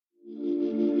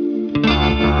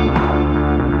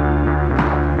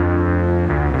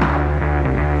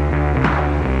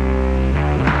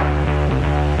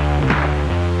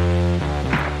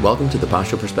Welcome to the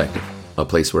Pasho Perspective, a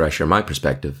place where I share my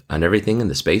perspective on everything in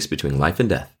the space between life and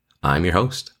death. I'm your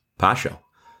host, Pasho.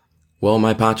 Well,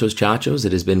 my Pachos Chachos,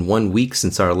 it has been 1 week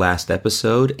since our last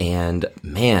episode, and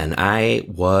man, I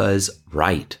was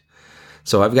right.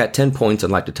 So I've got 10 points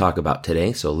I'd like to talk about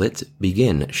today, so let's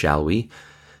begin, shall we?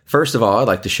 First of all, I'd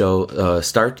like to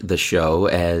start the show,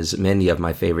 as many of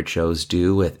my favorite shows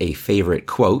do, with a favorite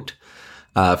quote.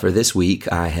 For this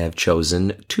week, I have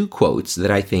chosen 2 quotes that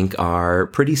I think are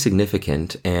pretty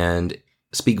significant and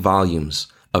speak volumes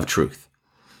of truth.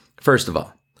 First of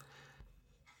all,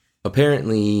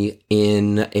 apparently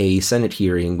in a Senate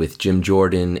hearing with Jim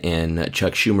Jordan and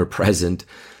Chuck Schumer present,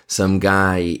 some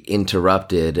guy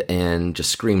interrupted and just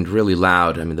screamed really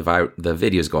loud. I mean, the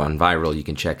videos go on viral. You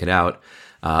can check it out.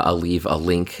 I'll leave a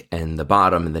link in the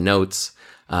bottom in the notes.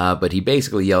 But he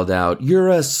basically yelled out, "You're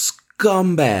a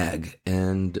scumbag."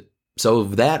 And so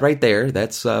that right there,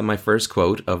 that's my first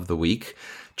quote of the week.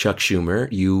 Chuck Schumer,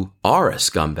 you are a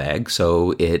scumbag.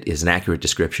 So it is an accurate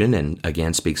description and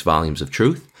again speaks volumes of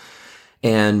truth.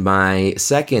 And my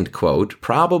second quote,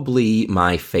 probably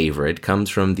my favorite, comes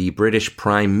from the British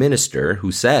Prime Minister,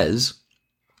 who says,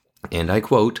 and I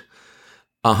quote,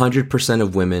 100%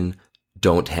 of women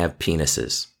don't have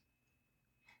penises.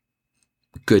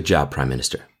 Good job, Prime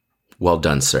Minister. Well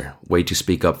done, sir. Way to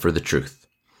speak up for the truth.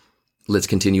 Let's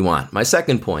continue on. My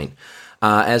second point,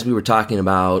 as we were talking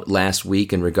about last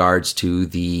week in regards to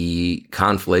the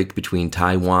conflict between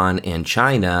Taiwan and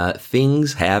China,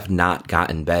 things have not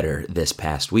gotten better this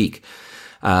past week.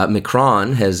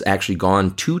 Macron has actually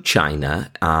gone to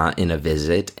China in a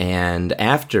visit, and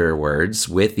afterwards,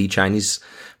 with the Chinese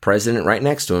president right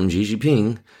next to him, Xi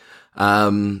Jinping,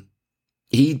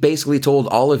 he basically told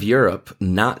all of Europe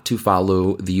not to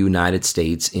follow the United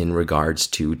States in regards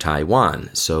to Taiwan.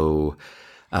 So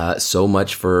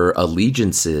much for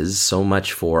allegiances, so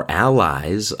much for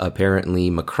allies. Apparently,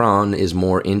 Macron is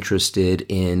more interested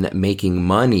in making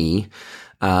money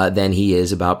than he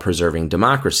is about preserving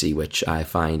democracy, which I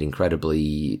find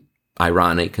incredibly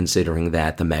ironic, considering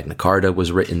that the Magna Carta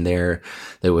was written there.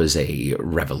 There was a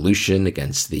revolution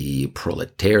against the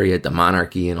proletariat, the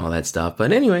monarchy, and all that stuff.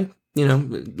 But anyway,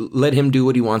 let him do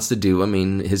what he wants to do. I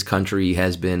mean, his country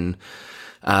has been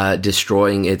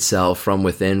destroying itself from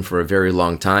within for a very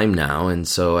long time now. And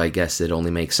so I guess it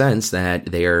only makes sense that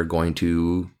they are going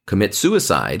to commit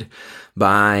suicide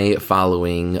by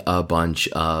following a bunch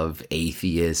of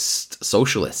atheist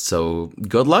socialists. So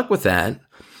good luck with that.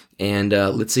 And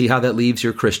let's see how that leaves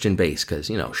your Christian base,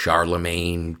 because,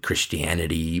 Charlemagne,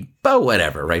 Christianity, but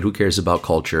whatever, right? Who cares about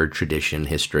culture, tradition,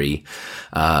 history?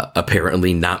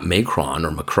 Apparently not Macron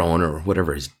or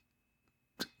whatever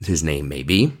his name may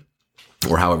be,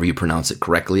 or however you pronounce it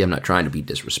correctly. I'm not trying to be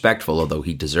disrespectful, although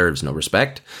he deserves no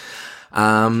respect.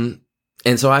 And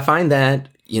so I find that,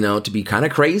 to be kind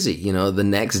of crazy. The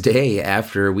next day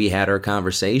after we had our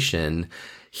conversation,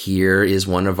 here is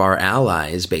one of our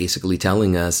allies basically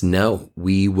telling us, no,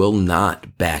 we will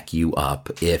not back you up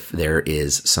if there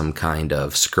is some kind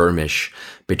of skirmish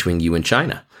between you and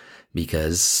China.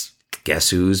 Because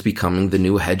guess who's becoming the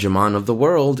new hegemon of the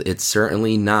world? It's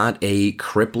certainly not a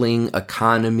crippling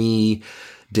economy,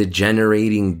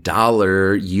 degenerating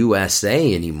dollar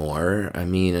USA anymore. I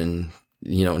mean, and,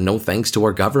 no thanks to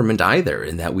our government either,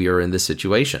 in that we are in this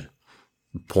situation.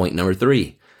 Point number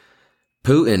 3.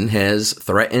 Putin has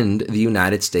threatened the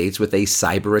United States with a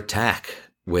cyber attack,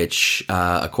 which,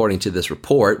 according to this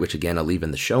report, which again I'll leave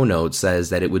in the show notes, says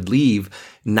that it would leave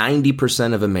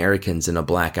 90% of Americans in a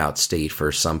blackout state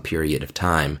for some period of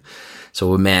time.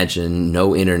 So imagine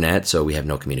no internet, so we have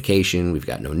no communication, we've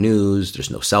got no news, there's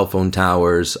no cell phone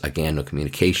towers, again, no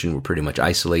communication, we're pretty much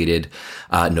isolated,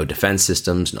 no defense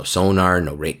systems, no sonar,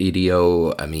 no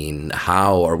radio. I mean,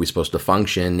 how are we supposed to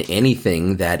function?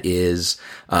 Anything that is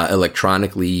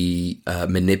electronically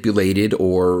manipulated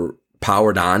or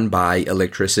powered on by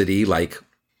electricity, like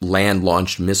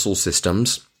land-launched missile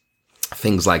systems,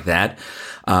 things like that,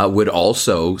 would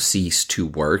also cease to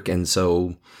work. And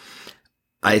so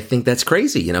I think that's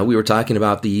crazy. We were talking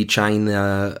about the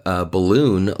China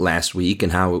balloon last week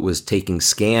and how it was taking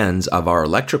scans of our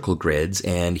electrical grids.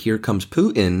 And here comes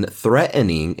Putin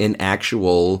threatening an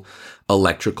actual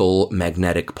electrical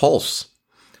magnetic pulse.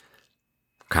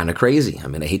 Kind of crazy. I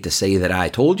mean, I hate to say that I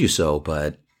told you so,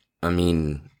 but I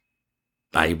mean,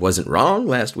 I wasn't wrong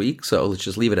last week. So let's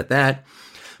just leave it at that.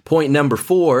 Point number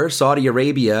 4, Saudi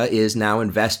Arabia is now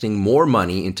investing more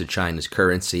money into China's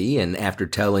currency. And after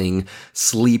telling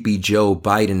sleepy Joe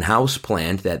Biden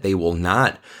houseplant that they will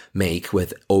not make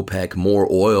with OPEC more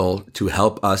oil to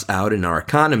help us out in our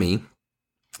economy,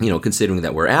 considering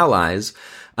that we're allies,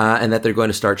 and that they're going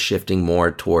to start shifting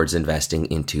more towards investing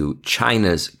into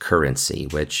China's currency,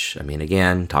 which,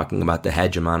 again, talking about the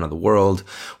hegemon of the world,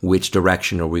 which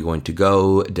direction are we going to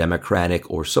go, democratic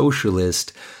or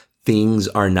socialist? Things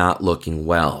are not looking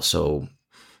well. So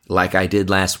like I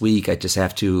did last week, I just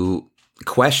have to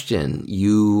question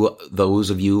you,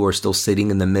 those of you who are still sitting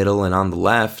in the middle and on the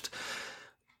left,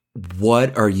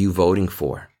 what are you voting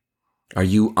for? Are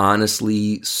you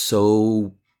honestly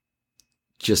so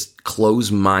just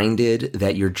close-minded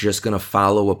that you're just going to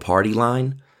follow a party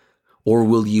line? Or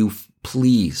will you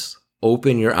please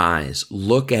open your eyes,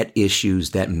 look at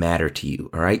issues that matter to you,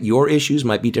 all right? Your issues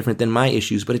might be different than my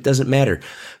issues, but it doesn't matter.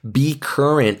 Be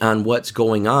current on what's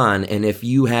going on, and if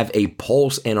you have a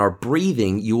pulse and are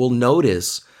breathing, you will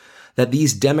notice that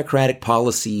these democratic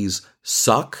policies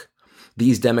suck.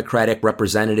 These democratic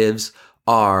representatives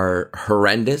are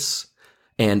horrendous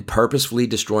and purposefully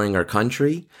destroying our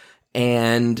country.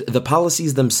 And the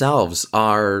policies themselves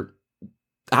are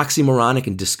oxymoronic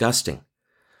and disgusting,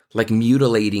 like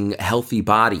mutilating healthy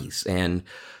bodies and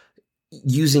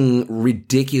using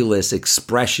ridiculous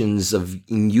expressions of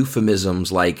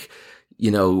euphemisms like,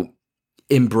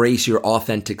 embrace your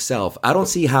authentic self. I don't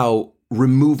see how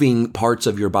removing parts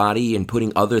of your body and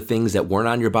putting other things that weren't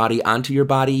on your body onto your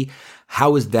body,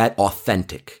 how is that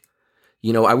authentic?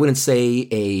 I wouldn't say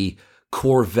a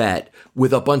Corvette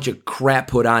with a bunch of crap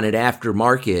put on it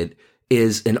aftermarket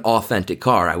is an authentic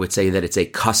car. I would say that it's a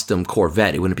custom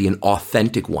Corvette. It wouldn't be an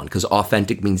authentic one because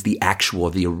authentic means the actual,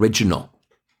 the original.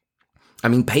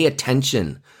 Pay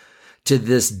attention to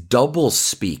this double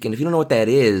speak. And if you don't know what that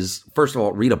is, first of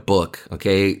all, read a book.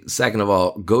 Okay. Second of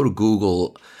all, go to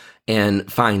Google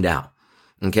and find out.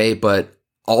 Okay. But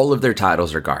all of their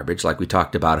titles are garbage, like we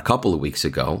talked about a couple of weeks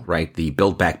ago, right? The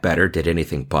Build Back Better did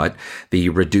anything but. The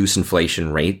Reduce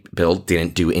Inflation Rate bill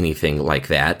didn't do anything like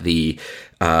that. The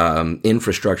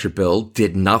infrastructure bill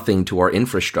did nothing to our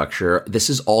infrastructure.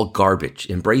 This is all garbage.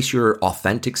 Embrace your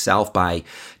authentic self by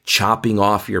chopping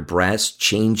off your breasts,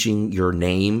 changing your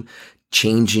name,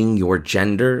 changing your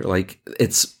gender. Like,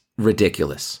 it's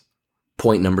ridiculous.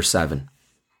 Point number 7,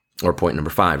 or point number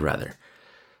 5, rather.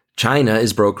 China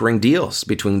is brokering deals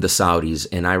between the Saudis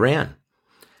and Iran.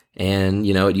 And,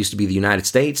 it used to be the United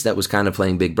States that was kind of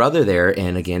playing big brother there.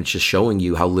 And again, it's just showing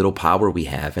you how little power we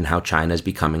have and how China is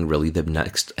becoming really the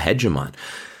next hegemon.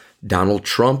 Donald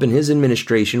Trump and his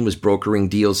administration was brokering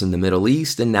deals in the Middle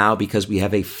East. And now, because we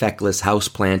have a feckless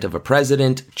houseplant of a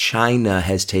president, China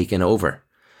has taken over.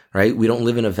 Right? We don't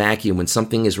live in a vacuum. When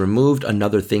something is removed,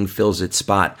 another thing fills its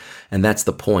spot. And that's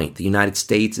the point. The United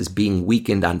States is being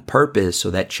weakened on purpose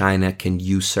so that China can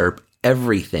usurp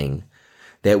everything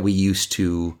that we used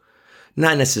to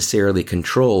not necessarily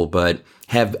control, but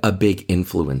have a big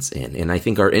influence in. And I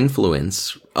think our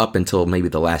influence up until maybe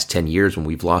the last 10 years when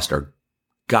we've lost our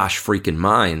gosh freaking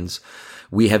minds,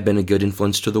 we have been a good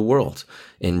influence to the world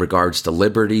in regards to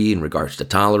liberty, in regards to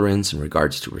tolerance, in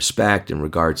regards to respect, in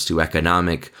regards to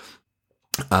economic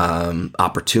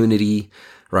opportunity,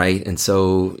 right? And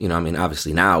so,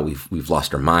 obviously now we've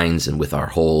lost our minds, and with our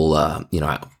whole,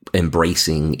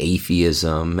 embracing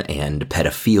atheism and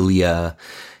pedophilia.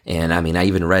 And I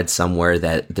even read somewhere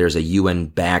that there's a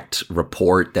UN-backed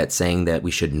report that's saying that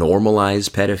we should normalize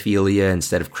pedophilia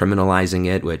instead of criminalizing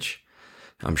it, which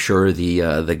I'm sure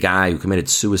the guy who committed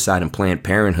suicide in Planned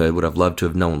Parenthood would have loved to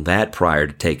have known that prior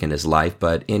to taking his life.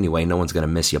 But anyway, no one's going to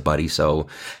miss you, buddy. So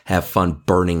have fun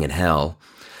burning in hell.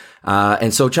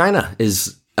 And so China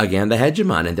is, again, the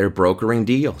hegemon, and they're brokering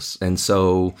deals. And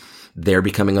so they're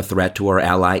becoming a threat to our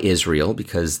ally Israel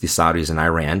because the Saudis and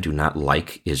Iran do not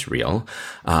like Israel.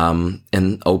 And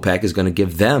OPEC is going to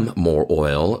give them more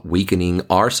oil, weakening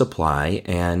our supply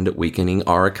and weakening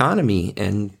our economy.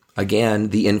 And again,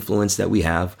 the influence that we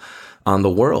have on the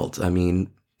world.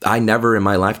 I never in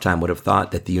my lifetime would have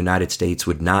thought that the United States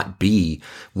would not be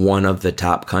one of the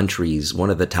top countries, one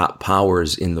of the top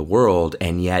powers in the world.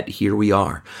 And yet here we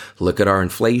are. Look at our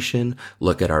inflation.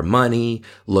 Look at our money.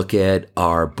 Look at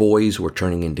our boys who are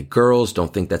turning into girls.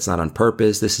 Don't think that's not on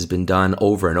purpose. This has been done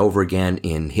over and over again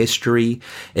in history.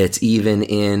 It's even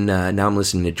in, now I'm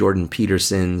listening to Jordan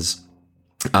Peterson's,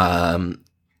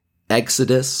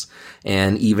 Exodus.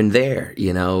 And even there,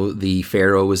 the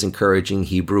Pharaoh was encouraging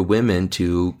Hebrew women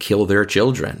to kill their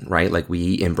children, right? Like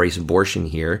we embrace abortion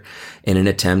here in an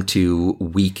attempt to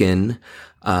weaken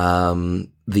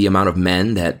the amount of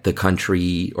men that the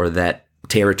country or that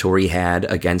territory had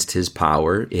against his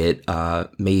power. It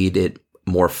made it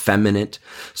more feminine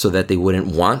so that they wouldn't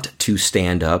want to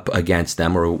stand up against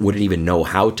them or wouldn't even know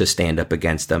how to stand up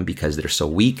against them because they're so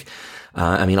weak.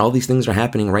 All these things are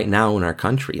happening right now in our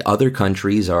country. Other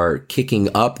countries are kicking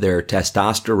up their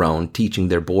testosterone, teaching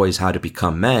their boys how to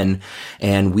become men,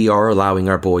 and we are allowing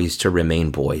our boys to remain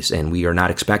boys, and we are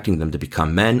not expecting them to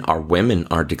become men. Our women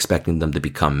aren't expecting them to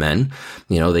become men.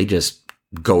 They just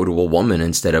go to a woman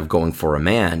instead of going for a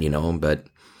man, but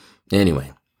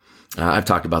anyway. I've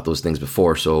talked about those things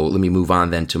before, so let me move on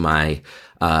then to my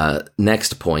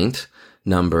next point,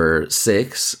 number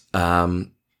 6.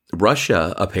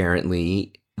 Russia,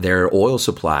 apparently, their oil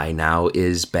supply now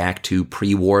is back to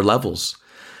pre-war levels.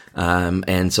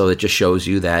 And so it just shows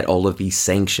you that all of these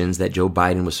sanctions that Joe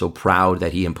Biden was so proud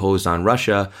that he imposed on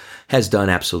Russia has done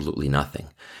absolutely nothing.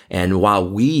 And while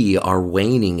we are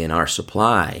waning in our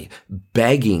supply,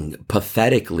 begging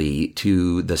pathetically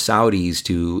to the Saudis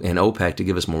and OPEC to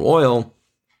give us more oil,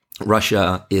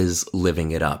 Russia is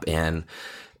living it up. And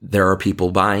there are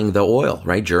people buying the oil,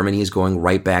 right? Germany is going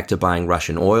right back to buying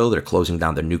Russian oil. They're closing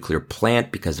down their nuclear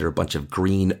plant because they're a bunch of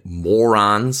green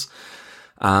morons.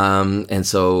 And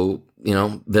so,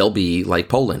 they'll be like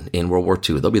Poland in World War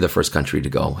II. They'll be the first country to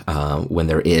go when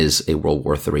there is a World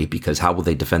War III, because how will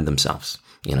they defend themselves?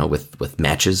 With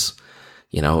matches,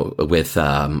 with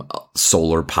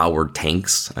solar powered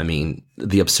tanks.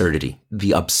 The absurdity,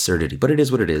 but it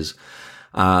is what it is.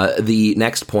 The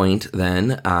next point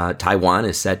then, Taiwan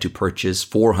is set to purchase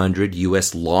 400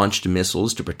 U.S. launched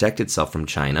missiles to protect itself from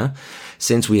China.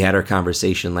 Since we had our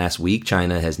conversation last week,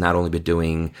 China has not only been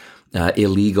doing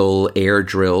illegal air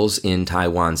drills in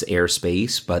Taiwan's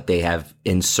airspace, but they have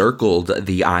encircled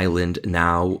the island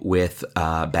now with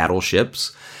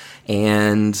battleships.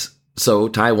 And so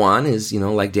Taiwan is,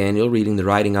 like Daniel, reading the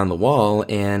writing on the wall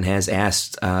and has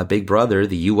asked Big Brother,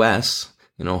 the U.S.,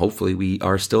 hopefully we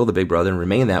are still the big brother and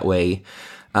remain that way,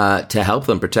 to help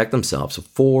them protect themselves.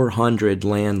 400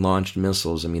 land-launched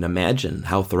missiles. Imagine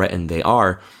how threatened they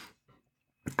are.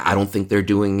 I don't think they're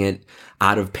doing it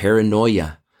out of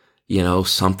paranoia.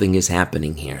 Something is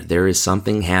happening here. There is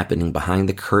something happening behind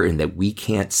the curtain that we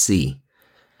can't see.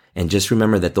 And just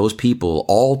remember that those people,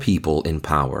 all people in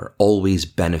power, always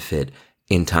benefit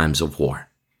in times of war.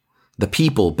 The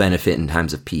people benefit in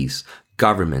times of peace.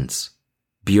 Governments,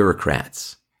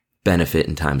 bureaucrats benefit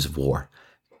in times of war.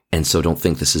 And so don't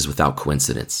think this is without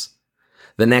coincidence.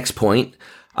 The next point,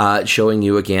 showing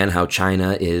you again how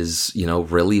China is,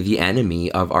 really the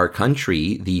enemy of our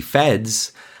country. The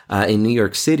feds in New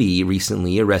York City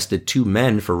recently arrested 2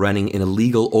 men for running an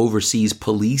illegal overseas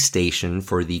police station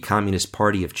for the Communist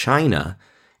Party of China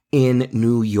in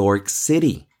New York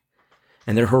City.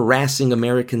 And they're harassing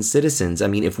American citizens.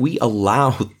 If we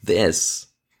allow this,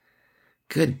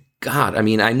 good God,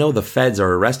 I know the feds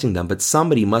are arresting them, but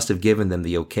somebody must have given them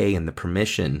the okay and the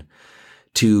permission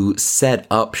to set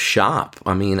up shop.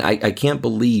 I can't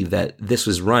believe that this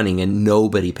was running and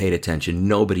nobody paid attention.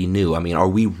 Nobody knew. Are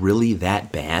we really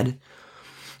that bad?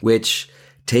 Which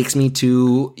takes me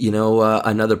to,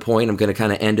 another point. I'm going to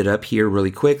kind of end it up here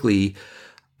really quickly.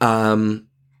 It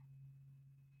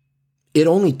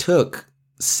only took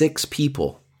 6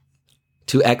 people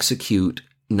to execute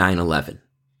 9/11.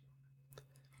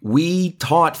 We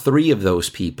taught 3 of those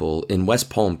people in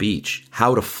West Palm Beach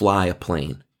how to fly a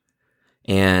plane.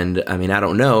 And I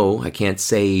don't know, I can't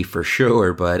say for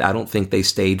sure, but I don't think they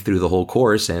stayed through the whole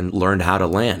course and learned how to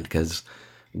land, because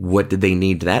what did they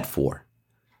need that for?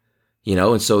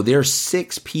 And so there's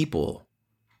 6 people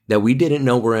that we didn't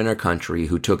know were in our country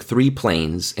who took 3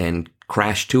 planes and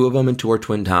crashed 2 of them into our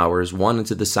Twin Towers, 1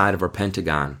 into the side of our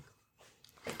Pentagon.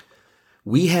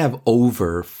 We have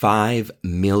over 5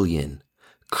 million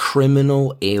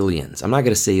criminal aliens. I'm not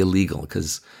going to say illegal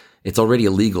because it's already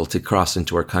illegal to cross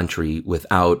into our country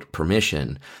without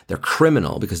permission. They're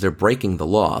criminal because they're breaking the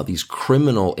law. These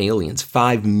criminal aliens,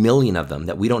 5 million of them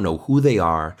that we don't know who they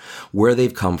are, where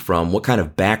they've come from, what kind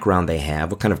of background they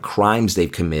have, what kind of crimes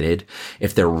they've committed,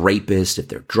 if they're rapists, if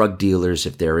they're drug dealers,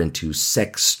 if they're into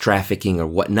sex trafficking or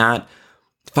whatnot.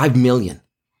 5 million.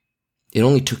 It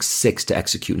only took 6 to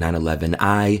execute 9/11.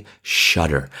 I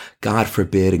shudder. God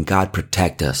forbid and God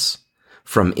protect us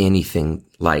from anything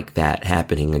like that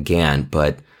happening again.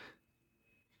 But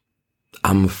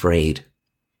I'm afraid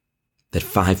that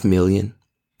 5 million,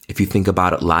 if you think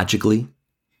about it logically,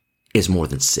 is more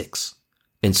than 6.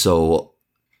 And so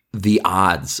the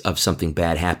odds of something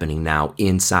bad happening now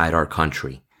inside our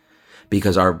country,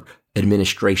 because our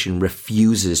administration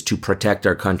refuses to protect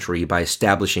our country by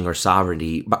establishing our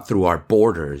sovereignty through our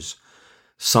borders,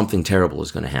 something terrible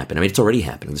is going to happen. I mean, it's already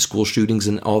happening. The school shootings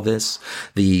and all this,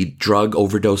 the drug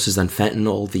overdoses on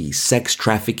fentanyl, the sex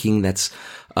trafficking that's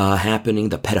happening,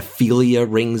 the pedophilia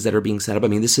rings that are being set up. I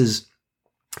mean, this is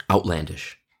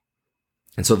outlandish.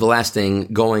 And so the last thing,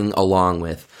 going along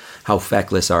with how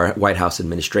feckless our White House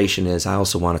administration is, I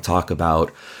also want to talk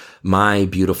about my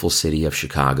beautiful city of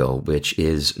Chicago, which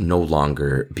is no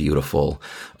longer beautiful.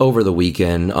 Over the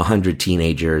weekend, 100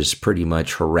 teenagers pretty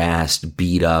much harassed,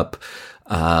 beat up,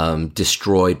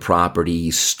 destroyed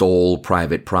property, stole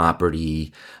private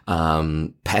property,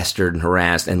 pestered and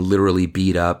harassed and literally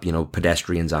beat up,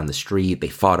 pedestrians on the street. They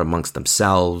fought amongst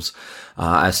themselves.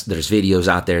 There's videos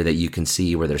out there that you can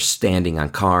see where they're standing on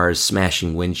cars,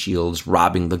 smashing windshields,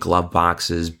 robbing the glove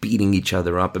boxes, beating each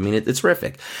other up. I mean, it's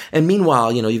horrific. And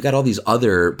meanwhile, you've got all these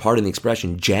other, pardon the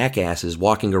expression, jackasses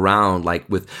walking around like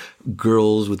with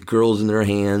girls in their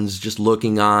hands, just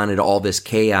looking on at all this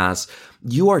chaos.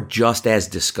 You are just as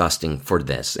disgusting for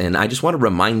this. And I just want to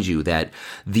remind you that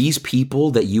these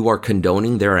people that you are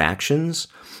condoning their actions,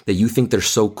 that you think they're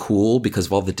so cool because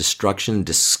of all the destruction and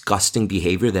disgusting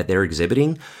behavior that they're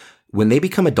exhibiting, when they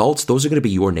become adults, those are going to be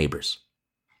your neighbors.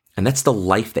 And that's the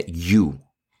life that you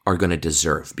are going to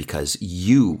deserve because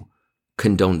you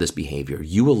condoned this behavior.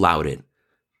 You allowed it.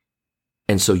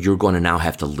 And so you're going to now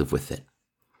have to live with it.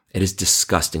 It is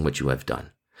disgusting what you have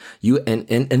done. You and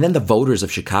then the voters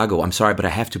of Chicago, I'm sorry, but I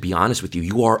have to be honest with you.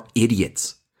 You are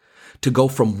idiots. To go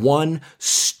from one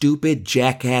stupid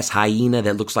jackass hyena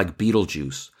that looks like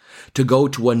Beetlejuice to go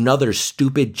to another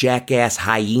stupid jackass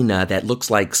hyena that looks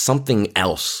like something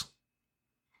else.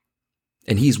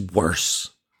 And he's worse.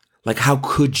 Like, how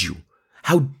could you?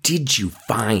 How did you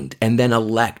find and then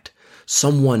elect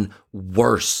someone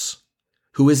worse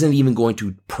who isn't even going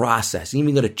to process,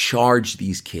 even going to charge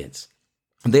these kids?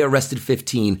 They arrested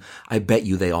 15. I bet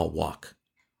you they all walk.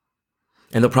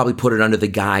 And they'll probably put it under the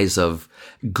guise of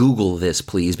Google this,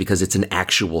 please, because it's an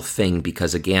actual thing.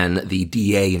 Because again, the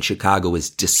DA in Chicago is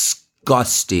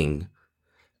disgusting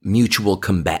mutual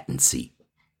combatancy.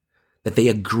 That they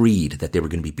agreed that they were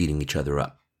going to be beating each other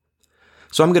up.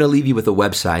 So I'm going to leave you with a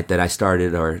website that I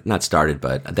started, or not started,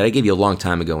 but that I gave you a long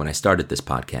time ago when I started this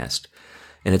podcast.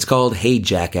 And it's called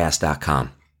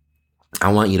HeyJackass.com.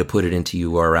 I want you to put it into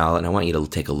URL and I want you to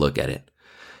take a look at it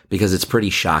because it's pretty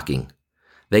shocking.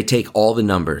 They take all the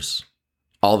numbers,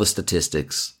 all the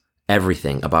statistics,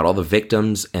 everything about all the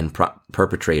victims and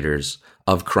perpetrators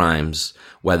of crimes,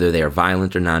 whether they are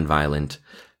violent or nonviolent,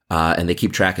 and they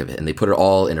keep track of it. And they put it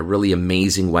all in a really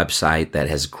amazing website that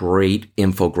has great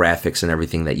infographics and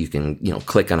everything that you can,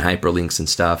 click on hyperlinks and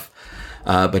stuff.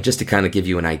 But just to kind of give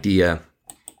you an idea,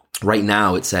 right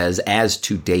now, it says, as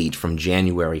to date, from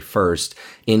January 1st,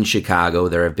 in Chicago,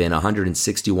 there have been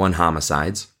 161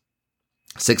 homicides.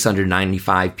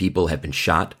 695 people have been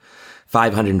shot.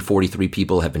 543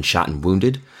 people have been shot and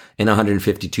wounded. And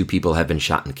 152 people have been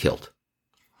shot and killed.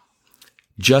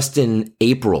 Just in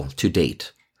April to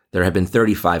date, there have been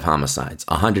 35 homicides,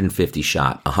 150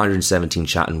 shot, 117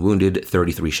 shot and wounded,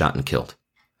 33 shot and killed.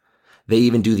 They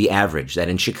even do the average that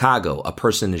in Chicago, a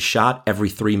person is shot every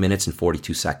 3 minutes and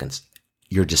 42 seconds.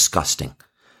 You're disgusting.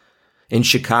 In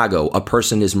Chicago, a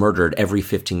person is murdered every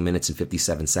 15 minutes and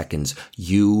 57 seconds.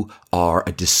 You are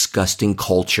a disgusting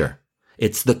culture.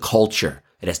 It's the culture.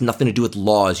 It has nothing to do with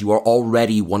laws. You are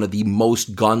already one of the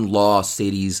most gun law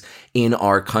cities in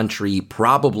our country,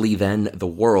 probably then the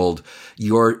world.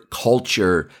 Your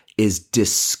culture is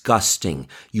disgusting.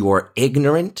 You are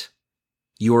ignorant.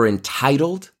 You are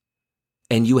entitled.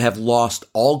 And you have lost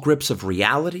all grips of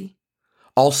reality,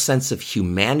 all sense of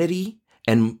humanity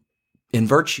and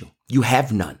virtue. You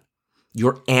have none.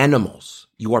 You're animals.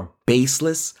 You are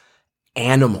baseless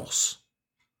animals.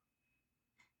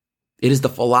 It is the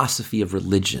philosophy of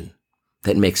religion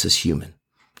that makes us human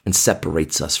and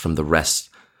separates us from the rest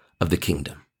of the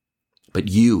kingdom. But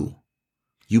you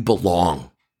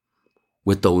belong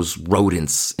with those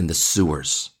rodents in the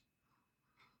sewers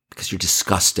because you're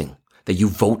disgusting. That you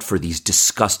vote for these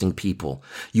disgusting people.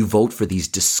 You vote for these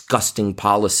disgusting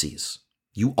policies.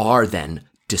 You are then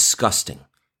disgusting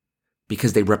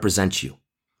because they represent you.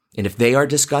 And if they are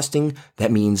disgusting,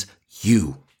 that means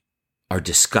you are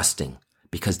disgusting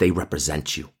because they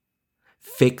represent you.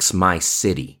 Fix my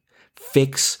city.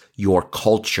 Fix your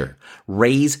culture.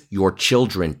 Raise your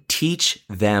children. Teach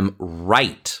them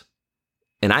right.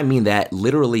 And I mean that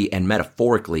literally and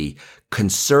metaphorically.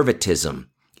 Conservatism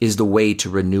is the way to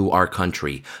renew our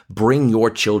country. Bring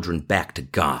your children back to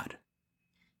God.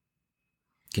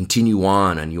 Continue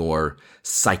on your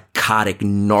psychotic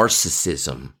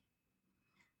narcissism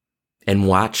and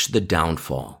watch the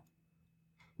downfall.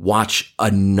 Watch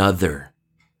another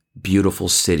beautiful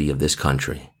city of this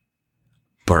country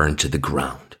burn to the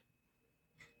ground.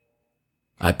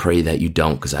 I pray that you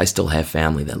don't, because I still have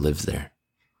family that lives there.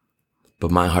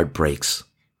 But my heart breaks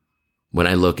when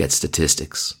I look at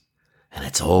statistics, and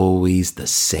it's always the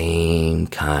same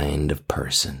kind of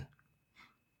person.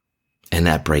 And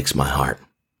that breaks my heart,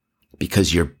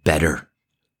 because you're better.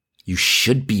 You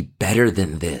should be better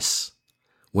than this.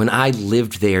 When I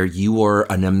lived there, you were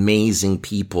an amazing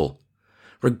people,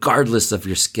 regardless of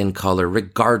your skin color,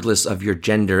 regardless of your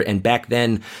gender. And back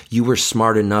then, you were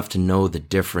smart enough to know the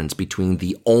difference between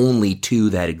the only two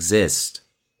that exist.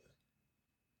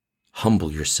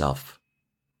 Humble yourself,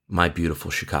 my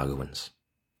beautiful Chicagoans.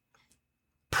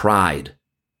 Pride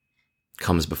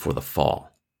comes before the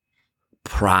fall.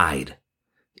 Pride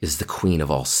is the queen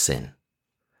of all sin.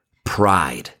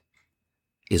 Pride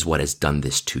is what has done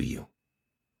this to you.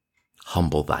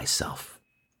 Humble thyself.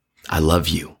 I love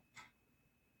you,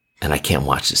 and I can't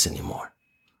watch this anymore.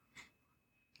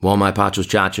 Well, my Pachos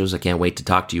Chachos, I can't wait to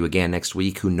talk to you again next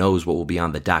week. Who knows what will be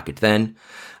on the docket then?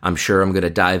 I'm sure I'm going to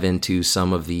dive into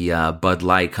some of the Bud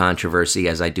Light controversy,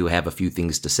 as I do have a few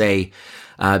things to say,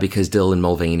 because Dylan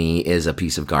Mulvaney is a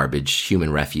piece of garbage,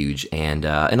 human refuge, and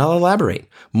I'll elaborate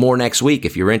more next week.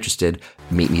 If you're interested,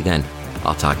 meet me then.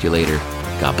 I'll talk to you later.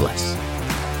 God bless.